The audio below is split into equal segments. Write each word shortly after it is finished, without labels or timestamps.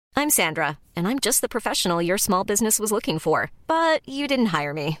I'm Sandra, and I'm just the professional your small business was looking for. But you didn't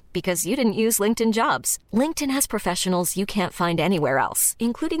hire me because you didn't use LinkedIn Jobs. LinkedIn has professionals you can't find anywhere else,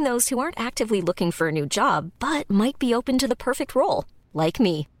 including those who aren't actively looking for a new job, but might be open to the perfect role, like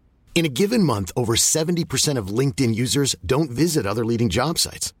me. In a given month, over 70% of LinkedIn users don't visit other leading job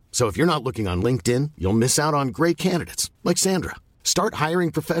sites. So if you're not looking on LinkedIn, you'll miss out on great candidates like Sandra. Start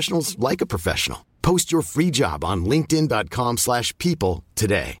hiring professionals like a professional. Post your free job on linkedin.com/people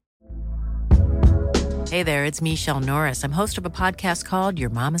today. Hey there, it's Michelle Norris. I'm host of a podcast called Your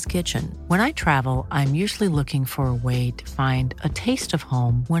Mama's Kitchen. When I travel, I'm usually looking for a way to find a taste of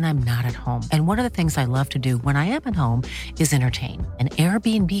home when I'm not at home. And one of the things I love to do when I am at home is entertain. And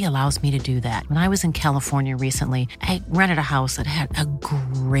Airbnb allows me to do that. When I was in California recently, I rented a house that had a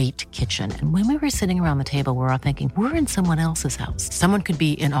great kitchen. And when we were sitting around the table, we're all thinking, we're in someone else's house. Someone could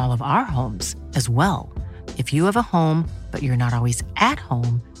be in all of our homes as well. If you have a home, but you're not always at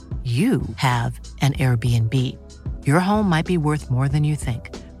home, you have an Airbnb. Your home might be worth more than you think.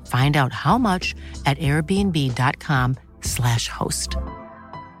 Find out how much at airbnb.com/host. Down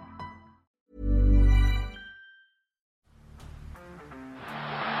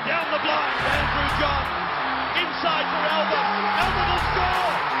the blind, Andrew John. Inside for Albert. Albert will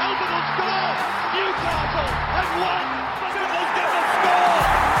score. Albert will score. Newcastle have won. Biddle's going to score.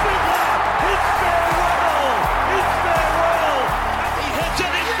 Fiddler. It's farewell. It's farewell. And he hits it.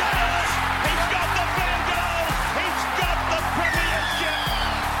 He's got it. He's got the field goal. He's got the premiership.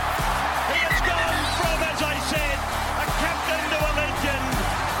 He has gone from, as I said, a captain to a legend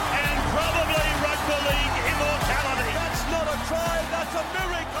and probably rugby league immortality. That's not a try. That's a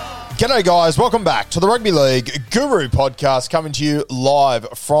miracle. G'day guys, welcome back to the Rugby League Guru podcast, coming to you live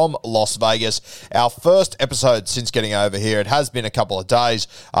from Las Vegas. Our first episode since getting over here. It has been a couple of days,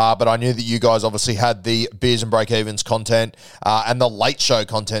 but I knew that you guys obviously had the Beers and Break-Evens content and the Late Show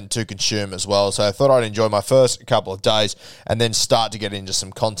content to consume as well. So I thought I'd enjoy my first couple of days and then start to get into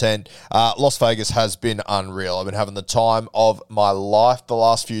some content. Las Vegas has been unreal. I've been having the time of my life the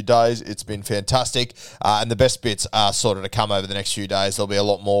last few days. It's been fantastic, and the best bits are sort of to come over the next few days. There'll be a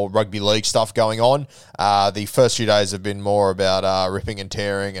lot more rugby league stuff going on. The first few days have been more about ripping and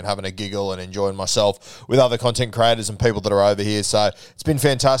tearing and having a giggle and enjoying myself with other content creators and people that are over here. So it's been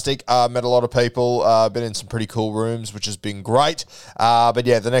fantastic. Met a lot of people, been in some pretty cool rooms, which has been great. But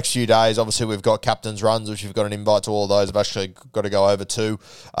yeah, the next few days, obviously we've got captain's runs, which we've got an invite to all of those. I've actually got to go over to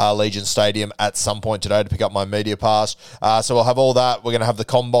Legion Stadium at some point today to pick up my media pass. So we'll have all that. We're going to have the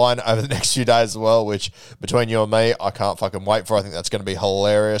combine over the next few days as well, which between you and me, I can't fucking wait for. I think that's going to be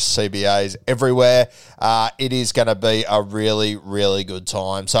hilarious. CBAs everywhere. It is going to be a really, really good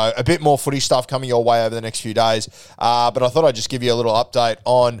time. So a bit more footy stuff coming your way over the next few days. But I thought I'd just give you a little update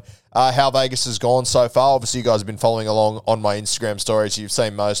on how Vegas has gone so far. Obviously, you guys have been following along on my Instagram stories. You've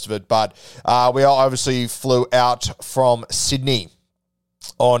seen most of it. But we obviously flew out from Sydney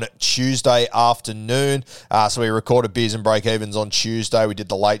on Tuesday afternoon. So we recorded Beers and Break-Evens on Tuesday. We did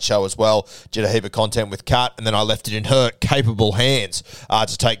the Late Show as well. Did a heap of content with Kat, and then I left it in her capable hands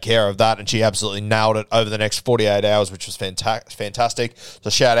to take care of that, and she absolutely nailed it over the next 48 hours, which was fantastic.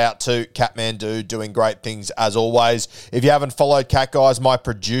 So shout out to Katmandu, doing great things as always. If you haven't followed Kat, guys, my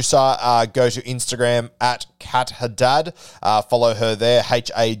producer, go to Instagram at Kat Haddad. Follow her there,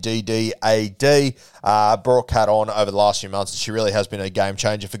 Haddad. Brought Kat on over the last few months, and she really has been a game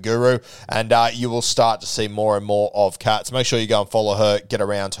changer for Guru, and you will start to see more and more of Kat. So make sure you go and follow her, get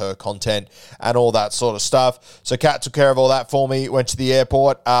around her content and all that sort of stuff. So Kat took care of all that for me, went to the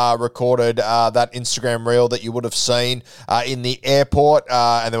airport, recorded that Instagram reel that you would have seen in the airport,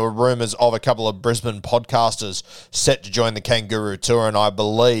 and there were rumours of a couple of Brisbane podcasters set to join the Kangaroo Tour, and I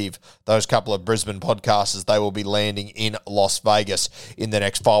believe those couple of Brisbane podcasters, they will be landing in Las Vegas in the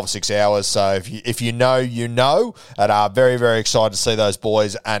next 5 or 6 hours. So if you know, you know, and are very, very excited to see those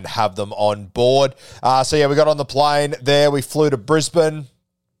boys and have them on board. So yeah, we got on the plane there. We flew to Brisbane.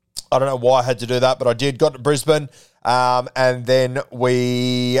 I don't know why I had to do that, but I did. Got to Brisbane. And then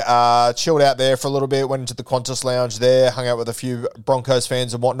we chilled out there for a little bit, went into the Qantas Lounge there, hung out with a few Broncos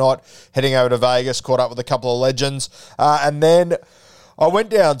fans and whatnot, heading over to Vegas, caught up with a couple of legends. And then I went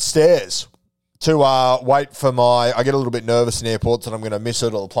downstairs to wait for I get a little bit nervous in airports and I'm going to miss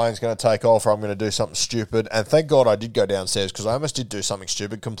it, or the plane's going to take off, or I'm going to do something stupid. And thank God I did go downstairs, because I almost did do something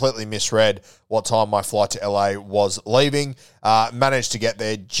stupid, completely misread what time my flight to LA was leaving. Managed to get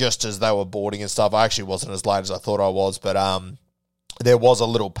there just as they were boarding and stuff. I actually wasn't as late as I thought I was, but there was a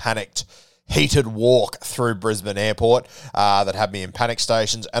little panicked heated walk through Brisbane Airport that had me in panic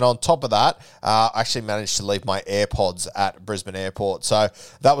stations. And on top of that, I actually managed to leave my AirPods at Brisbane Airport. So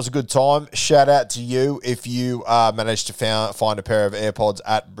that was a good time. Shout out to you if you managed to find a pair of AirPods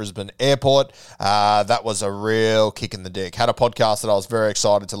at Brisbane Airport. That was a real kick in the dick. Had a podcast that I was very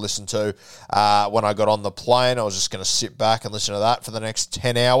excited to listen to when I got on the plane. I was just going to sit back and listen to that for the next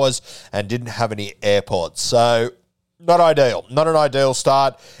 10 hours and didn't have any AirPods. So not ideal. Not an ideal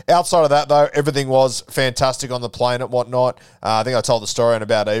start. Outside of that, though, everything was fantastic on the plane and whatnot. I think I told the story on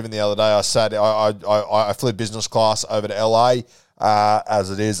About Even the other day. I flew business class over to LA, as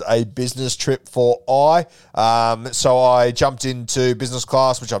it is a business trip for I. So I jumped into business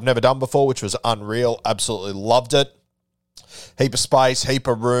class, which I've never done before, which was unreal. Absolutely loved it. Heap of space, heap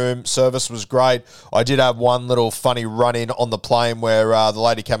of room. Service was great. I did have one little funny run-in on the plane where the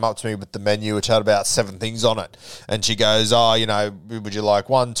lady came up to me with the menu, which had about 7 things on it. And she goes, would you like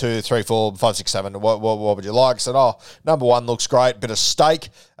 1, 2, 3, 4, 5, 6, 7? What would you like? I said, number 1 looks great. Bit of steak.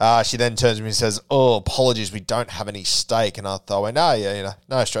 She then turns to me and says, apologies, we don't have any steak. And I thought,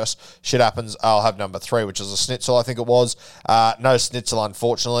 no stress. Shit happens. I'll have number 3, which is a schnitzel, I think it was. No schnitzel,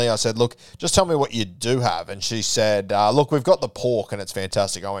 unfortunately. I said, look, just tell me what you do have. And she said, look, we've got the pork and it's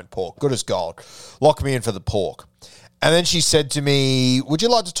fantastic. I went, pork, good as gold. Lock me in for the pork. And then she said to me, would you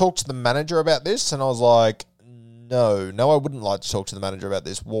like to talk to the manager about this? And I was like, no, I wouldn't like to talk to the manager about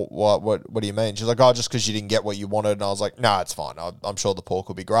this. What do you mean? She's like, just because you didn't get what you wanted. And I was like, no, it's fine. I'm sure the pork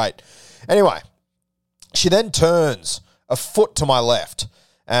will be great. Anyway, she then turns a foot to my left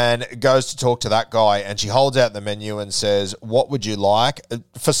and goes to talk to that guy, and she holds out the menu and says, what would you like?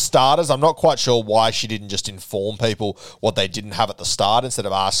 For starters, I'm not quite sure why she didn't just inform people what they didn't have at the start instead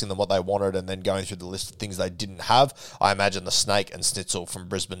of asking them what they wanted and then going through the list of things they didn't have. I imagine the snake and schnitzel from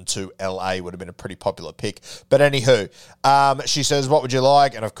Brisbane to LA would have been a pretty popular pick. But anywho, she says, what would you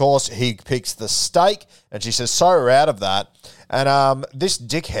like? And of course, he picks the steak, and she says, so we're out of that. And this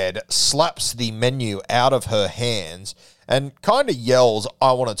dickhead slaps the menu out of her hands and kind of yells,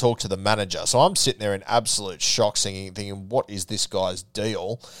 I want to talk to the manager. So I'm sitting there in absolute shock, thinking, what is this guy's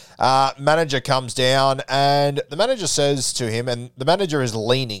deal? Manager comes down, and the manager says to him, and the manager is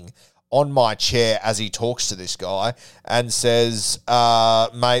leaning on my chair as he talks to this guy and says,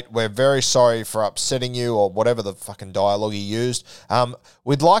 mate, we're very sorry for upsetting you, or whatever the fucking dialogue he used.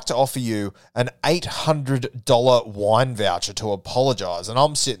 We'd like to offer you an $800 wine voucher to apologize. And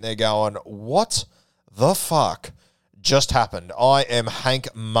I'm sitting there going, what the fuck just happened? I am Hank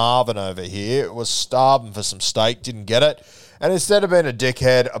Marvin over here. Was starving for some steak, didn't get it. And instead of being a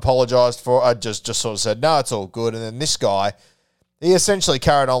dickhead, apologized for, I just sort of said, no, it's all good. And then this guy, he essentially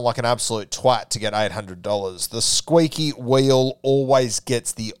carried on like an absolute twat to get $800. The squeaky wheel always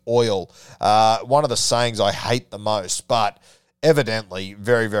gets the oil. One of the sayings I hate the most, but evidently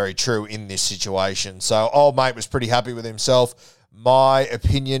very, very true in this situation. So old mate was pretty happy with himself. My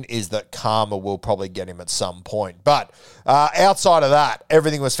opinion is that karma will probably get him at some point. But outside of that,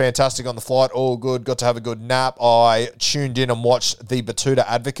 everything was fantastic on the flight. All good. Got to have a good nap. I tuned in and watched the Batuta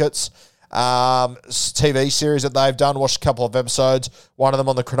Advocates TV series that they've done. Watched a couple of episodes. One of them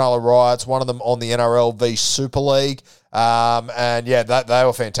on the Cronulla Riots. One of them on the NRL v Super League. And yeah, they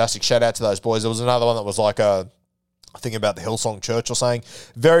were fantastic. Shout out to those boys. There was another one that was like I think about the Hillsong Church or saying.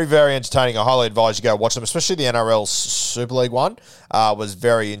 Very, very entertaining. I highly advise you go watch them, especially the NRL Super League one. Was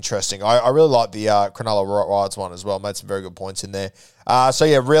very interesting. I really like the Cronulla Riots one as well. Made some very good points in there. So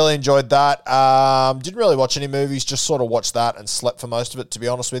yeah, really enjoyed that. Didn't really watch any movies, just sort of watched that and slept for most of it, to be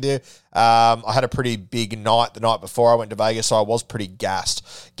honest with you. I had a pretty big night the night before I went to Vegas, so I was pretty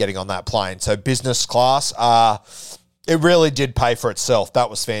gassed getting on that plane. So business class, it really did pay for itself. That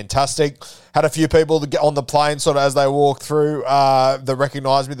was fantastic. Had a few people to get on the plane sort of as they walked through that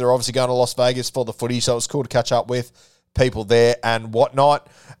recognised me. They're obviously going to Las Vegas for the footy, so it was cool to catch up with people there and whatnot.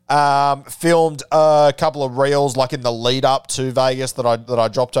 Filmed a couple of reels like in the lead up to Vegas that I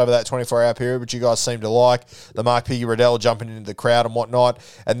dropped over that 24-hour period, which you guys seem to like. The Mark Piggy Riddell jumping into the crowd and whatnot.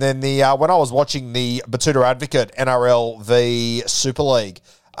 And then the when I was watching the Batuta Advocate NRL v Super League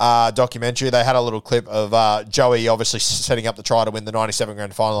documentary, they had a little clip of Joey obviously setting up the try to win the 97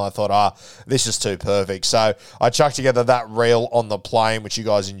 grand final. I thought, this is too perfect. So I chucked together that reel on the plane, which you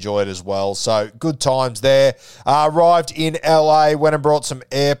guys enjoyed as well. So good times there. Arrived in LA, went and brought some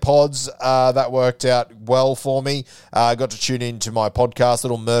AirPods. That worked out well for me. Got to tune into my podcast,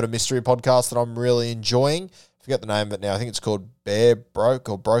 little murder mystery podcast that I'm really enjoying. Forget the name of it now. I think it's called Bear Broke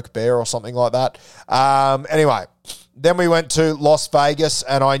or Broke Bear or something like that. Anyway, then we went to Las Vegas,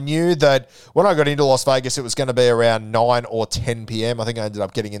 and I knew that when I got into Las Vegas, it was going to be around 9 or 10 p.m. I think I ended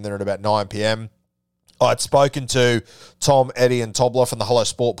up getting in there at about 9 p.m. I'd spoken to Tom, Eddie, and Tobler from the Hello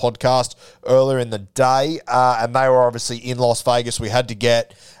Sport podcast earlier in the day, and they were obviously in Las Vegas. We had to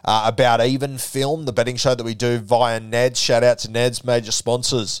get About Even film, the betting show that we do via Neds. Shout out to Neds, major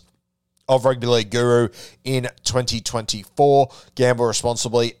sponsors of Rugby League Guru in 2024. Gamble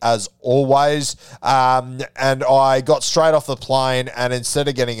responsibly as always. And I got straight off the plane, and instead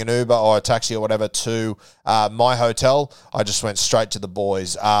of getting an Uber or a taxi or whatever to my hotel, I just went straight to the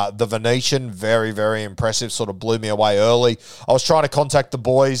boys. The Venetian, very, very impressive, sort of blew me away early. I was trying to contact the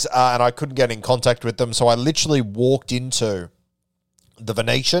boys and I couldn't get in contact with them, so I literally walked into the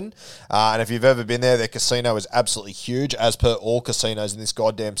Venetian, and if you've ever been there, their casino is absolutely huge, as per all casinos in this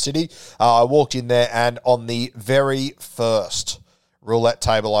goddamn city. I walked in there, and on the very first roulette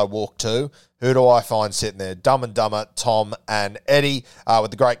table I walked to, who do I find sitting there? Dumb and Dumber, Tom and Eddie, with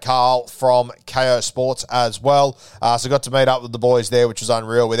the great Carl from KO Sports as well. So got to meet up with the boys there, which was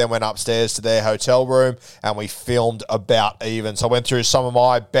unreal. We then went upstairs to their hotel room and we filmed About Even. So I went through some of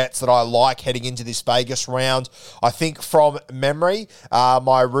my bets that I like heading into this Vegas round. I think from memory,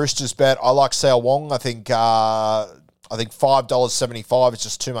 my Roosters bet, I like Sao Wong. I think $5.75 is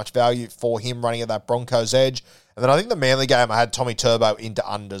just too much value for him running at that Broncos edge. And then I think the Manly game, I had Tommy Turbo into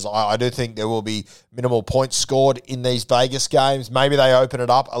unders. I do think there will be minimal points scored in these Vegas games. Maybe they open it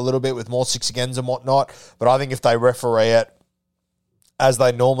up a little bit with more six agains and whatnot. But I think if they referee it as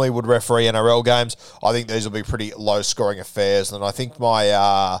they normally would referee NRL games, I think these will be pretty low-scoring affairs. And I think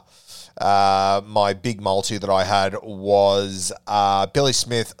my big multi that I had was Billy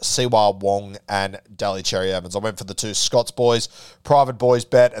Smith, Siwa Wong, and Daly Cherry Evans. I went for the two Scots boys, private boys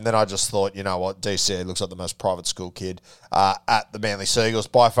bet, and then I just thought, you know what, DC looks like the most private school kid at the Manly Seagulls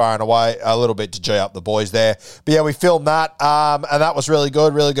by far and away. A little bit to G up the boys there. But yeah, we filmed that, and that was really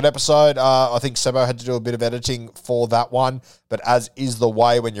good episode. I think Sebo had to do a bit of editing for that one, but as is the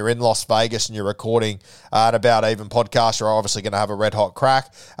way when you're in Las Vegas and you're recording an About Even podcast, you're obviously going to have a red-hot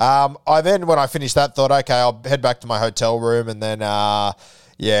crack. I then, when I finished that, thought, okay, I'll head back to my hotel room, and then, I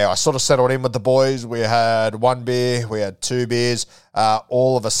sort of settled in with the boys. We had one beer, we had two beers.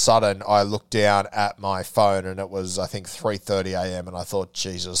 All of a sudden, I looked down at my phone, and it was, I think, 3:30 a.m., and I thought,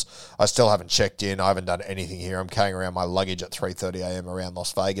 Jesus, I still haven't checked in. I haven't done anything here. I'm carrying around my luggage at 3:30 a.m. around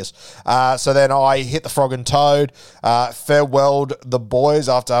Las Vegas. So then I hit the Frog and Toad, farewelled the boys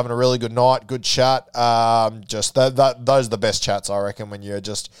after having a really good night, good chat. Those are the best chats, I reckon, when you're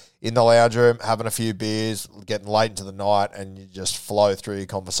just in the lounge room, having a few beers, getting late into the night, and you just flow through your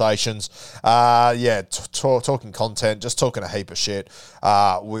conversations. Talking content, just talking a heap of shit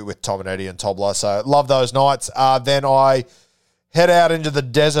with Tom and Eddie and Tobler. So love those nights. Then I head out into the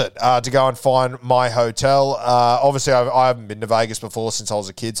desert to go and find my hotel. Obviously, I haven't been to Vegas before since I was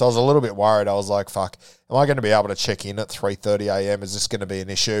a kid, so I was a little bit worried. I was like, fuck, am I going to be able to check in at 3:30 a.m.? Is this going to be an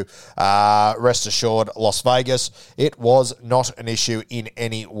issue? Rest assured, Las Vegas, it was not an issue in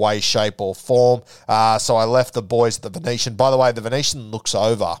any way, shape, or form. So I left the boys at the Venetian. By the way, the Venetian looks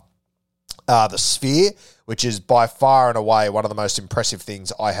over the Sphere, which is by far and away one of the most impressive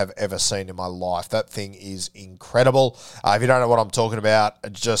things I have ever seen in my life. That thing is incredible. If you don't know what I'm talking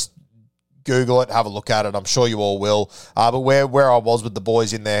about, just Google it, have a look at it. I'm sure you all will. But where I was with the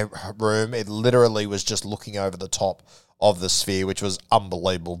boys in their room, it literally was just looking over the top of the Sphere, which was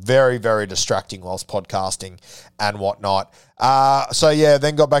unbelievable. Very, very distracting whilst podcasting and whatnot.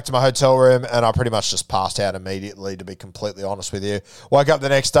 Then got back to my hotel room and I pretty much just passed out immediately, to be completely honest with you. Woke up the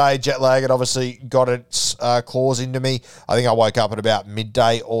next day, jet lag had obviously got its claws into me. I think I woke up at about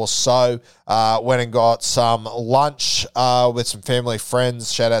midday or so. Went and got some lunch with some family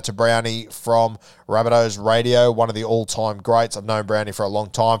friends. Shout out to Brownie from Rabbitohs Radio, one of the all-time greats. I've known Brownie for a long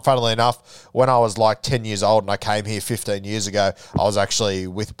time. Funnily enough, when I was like 10 years old and I came here 15 years ago, I was actually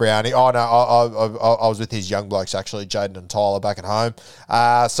with Brownie. Oh, no, I was with his young blokes, actually, Jaden and Tyler, back at home.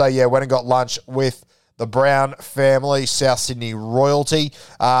 Went and got lunch with the Brown family, South Sydney royalty.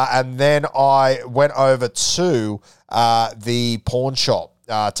 And then I went over to the pawn shop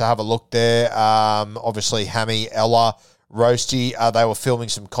to have a look there. Obviously, Hammy, Ella, Roasty, they were filming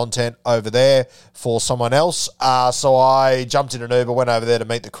some content over there for someone else. So I jumped in an Uber, went over there to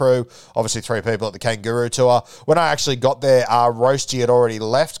meet the crew. Obviously, 3 people at the Kangaroo Tour. When I actually got there, Roasty had already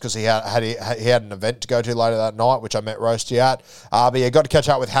left because he had an event to go to later that night, which I met Roasty at. Got to catch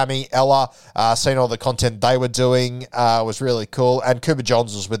up with Hammy, Ella, seen all the content they were doing. Was really cool. And Cooper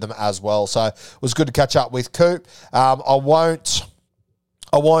Johns was with them as well. So it was good to catch up with Coop. I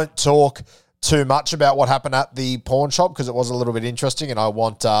won't talk too much about what happened at the pawn shop because it was a little bit interesting, and I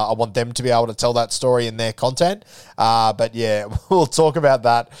want them to be able to tell that story in their content. But yeah, we'll talk about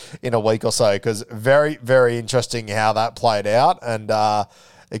that in a week or so because very, very interesting how that played out. And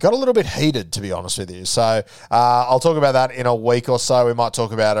it got a little bit heated, to be honest with you. So I'll talk about that in a week or so. We might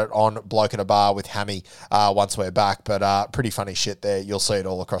talk about it on Bloke in a Bar with Hammy once we're back. But pretty funny shit there. You'll see it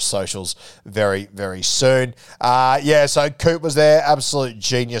all across socials very, very soon. So Coop was there. Absolute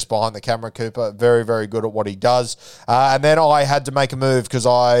genius behind the camera, Cooper. Very, very good at what he does. And then I had to make a move because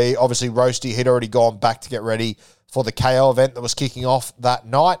obviously Roasty had already gone back to get ready for the KO event that was kicking off that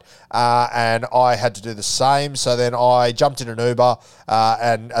night, and I had to do the same. So then I jumped in an Uber,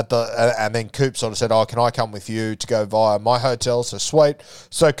 and then Coop sort of said, "Oh, can I come with you to go via my hotel?" So sweet.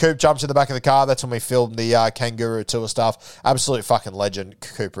 So Coop jumps in the back of the car. That's when we filmed the Kangaroo Tour stuff. Absolute fucking legend,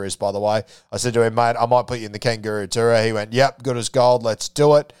 Cooper is, by the way. I said to him, "Mate, I might put you in the Kangaroo Tour." He went, "Yep, good as gold. Let's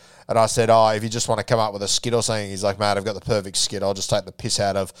do it." And I said, if you just want to come up with a skit or something, he's like, "Mate, I've got the perfect skit. I'll just take the piss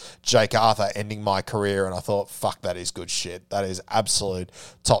out of Jake Arthur ending my career." And I thought, fuck, that is good shit. That is absolute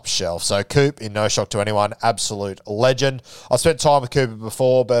top shelf. So Coop, in no shock to anyone, absolute legend. I spent time with Cooper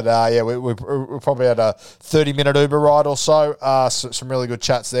before, but we probably had a 30-minute Uber ride or so. Some really good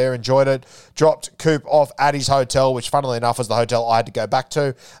chats there. Enjoyed it. Dropped Coop off at his hotel, which funnily enough was the hotel I had to go back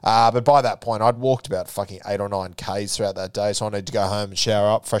to. But by that point, I'd walked about fucking 8 or 9 Ks throughout that day. So I needed to go home and shower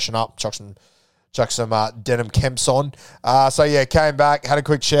up, freshen up, chuck some denim Kemps on. Came back, had a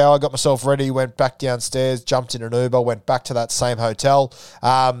quick shower, got myself ready, went back downstairs, jumped in an Uber, went back to that same hotel.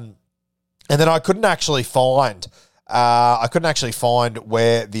 And then I couldn't actually find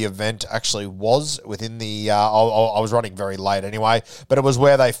where the event actually was within the... I was running very late anyway, but it was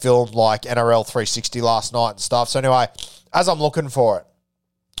where they filmed like NRL 360 last night and stuff. So anyway, as I'm looking for it,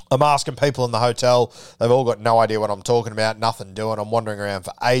 I'm asking people in the hotel. They've all got no idea what I'm talking about, nothing doing. I'm wandering around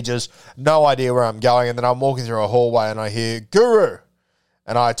for ages, no idea where I'm going. And then I'm walking through a hallway and I hear, "Guru."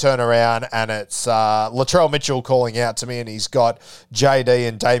 And I turn around and it's Latrell Mitchell calling out to me, and he's got JD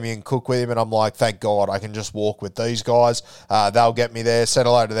and Damien Cook with him. And I'm like, thank God I can just walk with these guys. They'll get me there. Said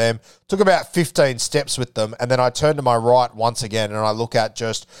hello to them. Took about 15 steps with them. And then I turn to my right once again and I look at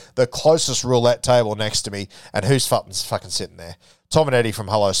just the closest roulette table next to me. And who's fucking sitting there? Tom and Eddie from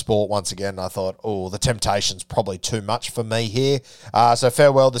Hello Sport once again. I thought, the temptation's probably too much for me here. So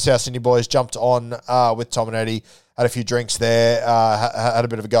farewell to South Sydney boys. Jumped on with Tom and Eddie. Had a few drinks there. Had a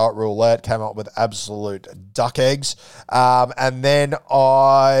bit of a go at roulette. Came up with absolute duck eggs. And then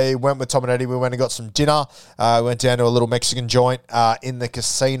I went with Tom and Eddie. We went and got some dinner. We went down to a little Mexican joint in the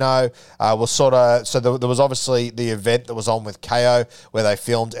casino. There was obviously the event that was on with KO where they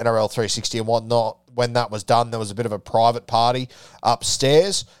filmed NRL 360 and whatnot. When that was done, there was a bit of a private party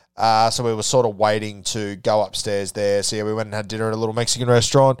upstairs. So we were sort of waiting to go upstairs there. So we went and had dinner at a little Mexican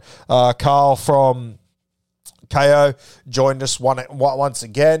restaurant. Carl from KO joined us once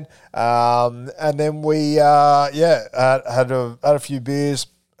again. And then we, had a few beers,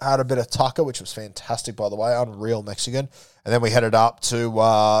 had a bit of tucker, which was fantastic, by the way, unreal Mexican. And then we headed up to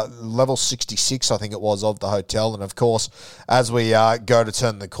level 66, I think it was, of the hotel. And, of course, as we go to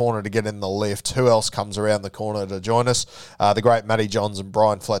turn the corner to get in the lift, who else comes around the corner to join us? The great Matty Johns and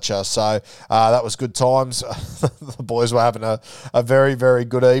Brian Fletcher. So that was good times. The boys were having a very, very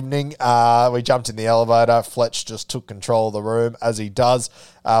good evening. We jumped in the elevator. Fletch just took control of the room, as he does.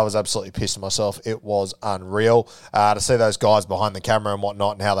 I was absolutely pissed at myself. It was unreal. To see those guys behind the camera and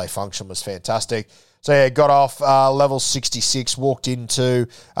whatnot and how they function was fantastic. So, got off level 66, walked into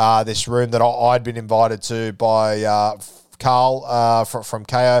this room that I'd been invited to by Carl from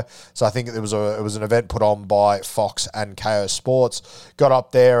KO. So I think it was an event put on by Fox and KO Sports. Got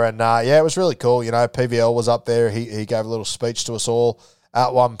up there and, it was really cool. You know, PVL was up there. He gave a little speech to us all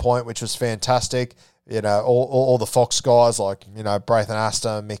at one point, which was fantastic. You know, all the Fox guys like, you know, Braithen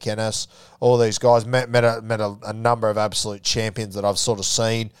Astor, Mick Ennis, all these guys met a number of absolute champions that I've sort of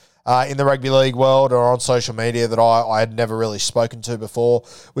seen in the rugby league world or on social media that I had never really spoken to before,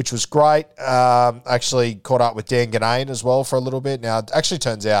 which was great. Actually caught up with Dan Ganane as well for a little bit. Now, it actually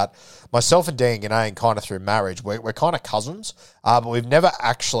turns out myself and Dan Ganane kind of through marriage, we're kind of cousins, but we've never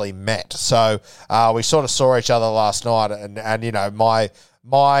actually met. So we sort of saw each other last night and you know,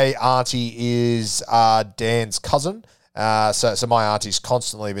 my auntie is Dan's cousin. So my auntie's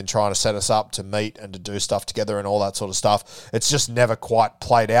constantly been trying to set us up to meet and to do stuff together and all that sort of stuff. It's just never quite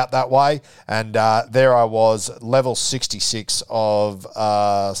played out that way. And there I was, level 66 of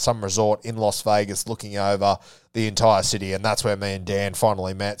some resort in Las Vegas, looking over the entire city. And that's where me and Dan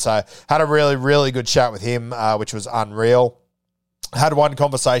finally met. So had a really, really good chat with him, which was unreal. Had one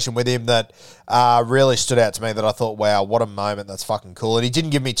conversation with him that really stood out to me that I thought, wow, what a moment. That's fucking cool. And he didn't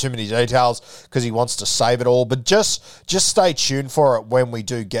give me too many details because he wants to save it all. But just stay tuned for it when we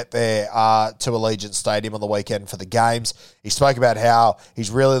do get there to Allegiant Stadium on the weekend for the games. He spoke about how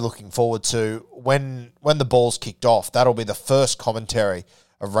he's really looking forward to when the ball's kicked off. That'll be the first commentary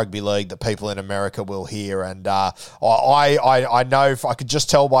of rugby league that people in America will hear. And I know, if I could just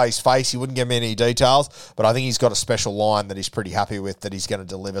tell by his face, he wouldn't give me any details, but I think he's got a special line that he's pretty happy with that he's going to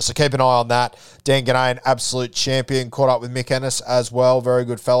deliver. So keep an eye on that. Dan Ghanaian, absolute champion. Caught up with Mick Ennis as well. Very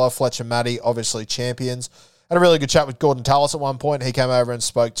good fellow. Fletcher Matty, obviously champions. Had a really good chat with Gordon Tallis at one point. He came over and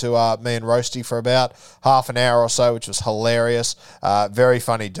spoke to me and Roasty for about half an hour or so, which was hilarious. Very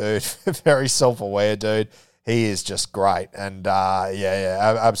funny dude. Very self-aware dude. He is just great. And, I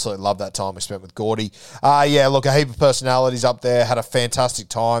absolutely love that time we spent with Gordy. Look, a heap of personalities up there. Had a fantastic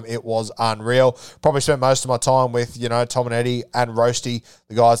time. It was unreal. Probably spent most of my time with, Tom and Eddie and Roasty,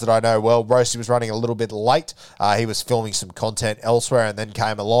 the guys that I know well. Roasty was running a little bit late. He was filming some content elsewhere and then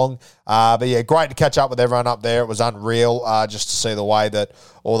came along. Great to catch up with everyone up there. It was unreal just to see the way that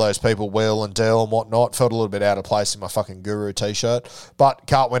all those people wheel and deal and whatnot. Felt a little bit out of place in my fucking Guru t-shirt, but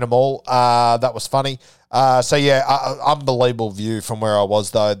can't win them all. That was funny. Unbelievable view from where I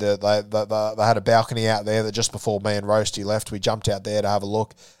was, though. They had a balcony out there that just before me and Roasty left, we jumped out there to have a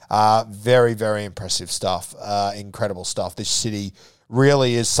look. Very, very impressive stuff. Incredible stuff. This city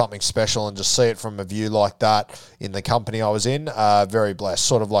really is something special, and just see it from a view like that in the company I was in, very blessed.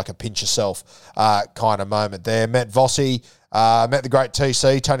 Sort of like a pinch yourself kind of moment there. Met Vossi, met the great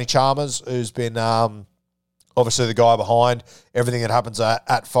TC, Tony Chalmers, who's been obviously the guy behind everything that happens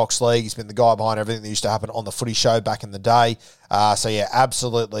at Fox League. He's been the guy behind everything that used to happen on the Footy Show back in the day.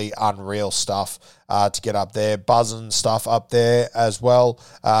 Absolutely unreal stuff to get up there. Buzzing stuff up there as well.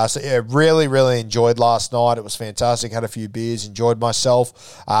 Really, really enjoyed last night. It was fantastic. Had a few beers, enjoyed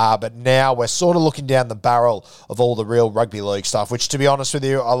myself. But now we're sort of looking down the barrel of all the real rugby league stuff, which, to be honest with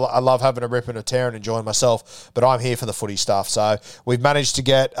you, I love having a rip and a tear and enjoying myself, but I'm here for the footy stuff. So we've managed to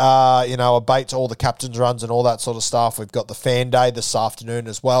get, a bait to all the captain's runs and all that sort of stuff. We've got the fan day this afternoon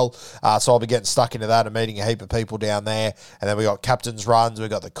as well. So I'll be getting stuck into that and meeting a heap of people down there. And then we got captain's runs. We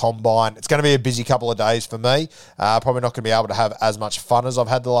got the combine. It's going to be a busy couple of days for me. Probably not going to be able to have as much fun as I've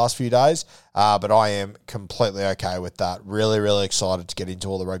had the last few days. But I am completely okay with that. Really, really excited to get into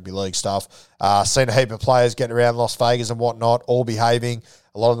all the rugby league stuff. Seen a heap of players getting around Las Vegas and whatnot, all behaving.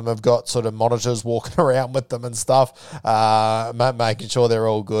 A lot of them have got sort of monitors walking around with them and stuff, making sure they're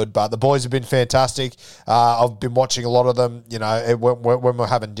all good. But the boys have been fantastic. I've been watching a lot of them, when we're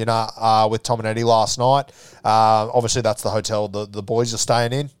having dinner with Tom and Eddie last night. Obviously, that's the hotel the boys are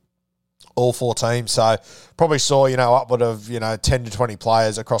staying in. All four teams. So probably saw, upward of, 10 to 20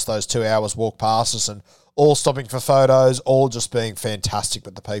 players across those 2 hours walk past us and all stopping for photos, all just being fantastic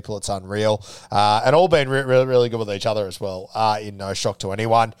with the people. It's unreal. And all being really, really good with each other as well, in no shock to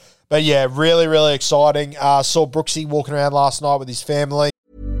anyone. But yeah, really, really exciting. Saw Brooksy walking around last night with his family.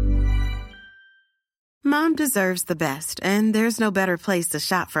 Mom deserves the best, and there's no better place to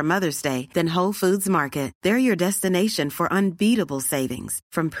shop for Mother's Day than Whole Foods Market. They're your destination for unbeatable savings,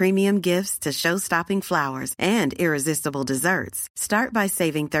 from premium gifts to show-stopping flowers and irresistible desserts. Start by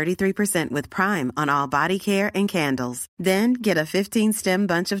saving 33% with Prime on all body care and candles. Then get a 15-stem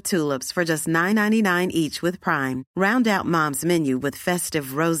bunch of tulips for just $9.99 each with Prime. Round out Mom's menu with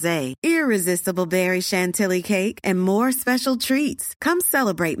festive rosé, irresistible berry chantilly cake, and more special treats. Come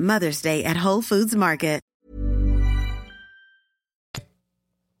celebrate Mother's Day at Whole Foods Market.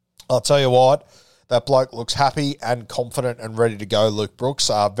 I'll tell you what, that bloke looks happy and confident and ready to go, Luke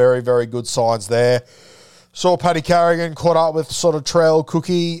Brooks. Very, very good signs there. Saw Paddy Carrigan, caught up with sort of Trell,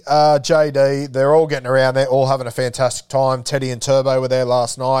 Cookie, JD. They're all getting around there, all having a fantastic time. Teddy and Turbo were there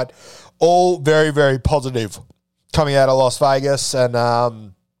last night. All very, very positive coming out of Las Vegas.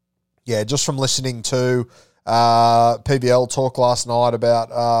 And, just from listening to PBL talk last night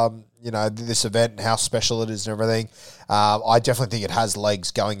about, this event and how special it is and everything, I definitely think it has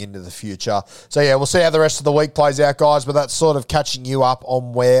legs going into the future. So, we'll see how the rest of the week plays out, guys, but that's sort of catching you up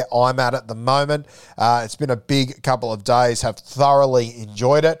on where I'm at the moment. It's been a big couple of days, have thoroughly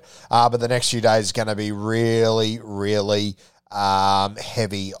enjoyed it, but the next few days is going to be really, really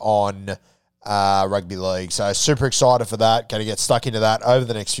heavy on rugby league. So super excited for that. Going to get stuck into that over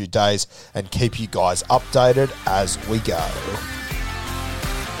the next few days and keep you guys updated as we go.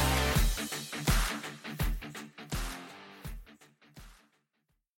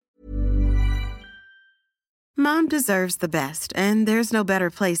 Mom deserves the best, and there's no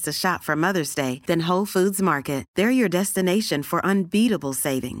better place to shop for Mother's Day than Whole Foods Market. They're your destination for unbeatable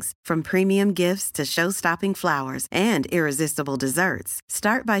savings, from premium gifts to show-stopping flowers and irresistible desserts.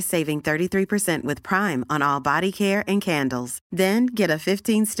 Start by saving 33% with Prime on all body care and candles. Then get a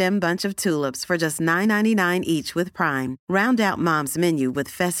 15-stem bunch of tulips for just $9.99 each with Prime. Round out Mom's menu with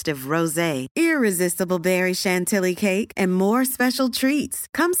festive rosé, irresistible berry chantilly cake, and more special treats.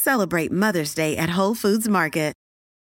 Come celebrate Mother's Day at Whole Foods Market.